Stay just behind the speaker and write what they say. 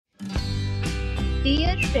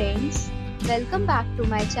Dear friends, welcome back to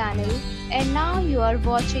my channel, and now you are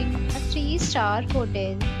watching a 3-star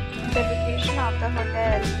hotel. The location of the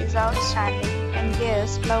hotel is outstanding and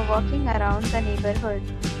guests love walking around the neighborhood.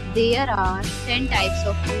 There are 10 types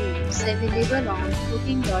of rooms available on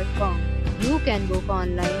booking.com. You can book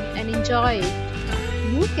online and enjoy it.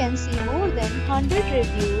 You can see more than 100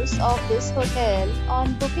 reviews of this hotel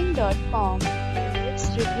on booking.com. Its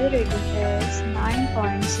review rating is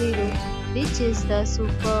 9.0, which is the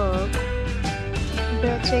superb.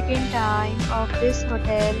 The check-in time of this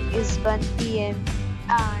hotel is 1 p.m.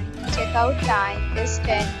 and check-out time is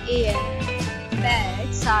 10 a.m.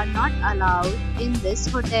 Pets are not allowed in this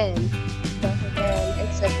hotel. The hotel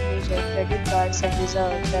accepts major credit cards and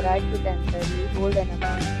reserves the right to temporarily hold an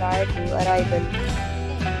amount prior to arrival.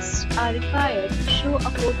 Guests are required to show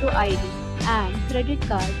a photo ID and credit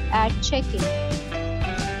card at check-in.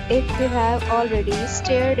 If you have already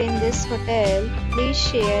stayed in this hotel, please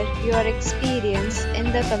share your experience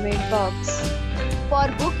in the comment box. For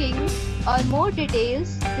booking or more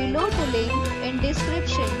details, below the link in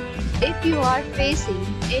description. If you are facing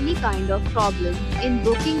any kind of problem in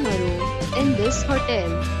booking a room in this hotel,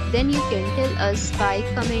 then you can tell us by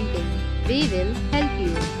commenting. We will help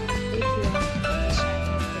you. If you are